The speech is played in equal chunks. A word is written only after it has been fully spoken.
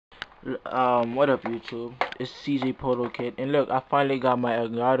What up, YouTube? It's Cjpolokid, and look, I finally got my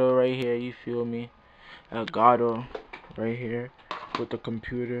Elgato right here. You feel me? Elgato right here with the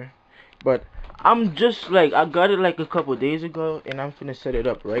computer. But I'm just like, I got it like a couple days ago, and I'm finna set it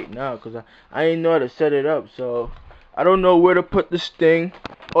up right now, cause I ain't know how to set it up, so I don't know where to put this thing.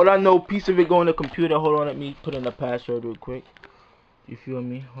 All I know, piece of it go on the computer. Hold on, let me put in the password real quick. You feel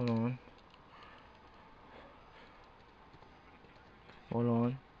me? Hold on. Hold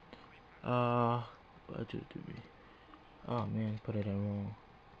on. What to be? Oh man, put it in wrong.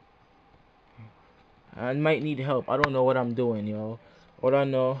 I might need help. I don't know what I'm doing, yo. What I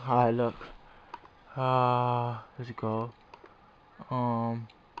know, hi, look. Let's go.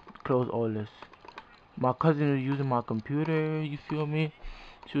 Close all this. My cousin was using my computer, you feel me?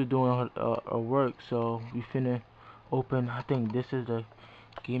 She was doing her work, so we finna open, I think this is the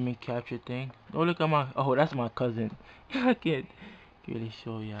gaming capture thing. Oh, look at my, oh, that's my cousin. I can't really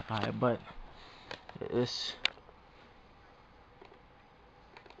show you. Alright, but it's,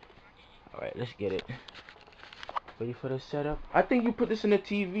 alright, let's get it. Ready for the setup? I think you put this in the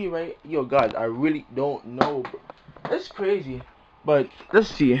TV, right? Yo, guys, I really don't know, bro. That's crazy. But let's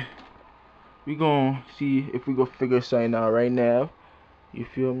see. We gonna see if we go figure something out right now. You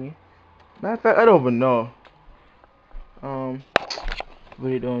feel me? Matter of fact, I don't even know. Um,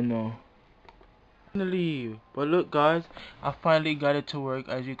 really don't know. Finally, but look, guys, I finally got it to work.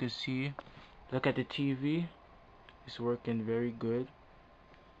 As you can see, look at the TV. It's working very good.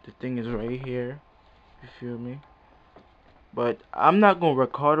 The thing is right here. You feel me? But I'm not gonna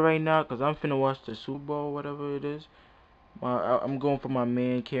record right now because I'm finna watch the Super Bowl, whatever it is. I'm going for my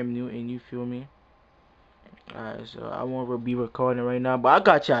man Cam Newton. You feel me? Alright, so I won't be recording right now, but I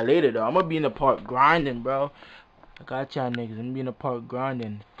got y'all later though. I'm gonna be in the park grinding, bro. I got y'all niggas. I'm gonna be in the park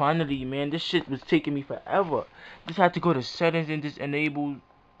grinding. Finally, man, this shit was taking me forever. Just had to go to settings and just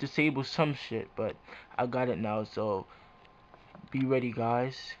disable some shit, but I got it now. So be ready,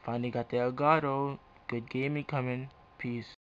 guys. Finally got the Elgato. Good gaming coming. Peace.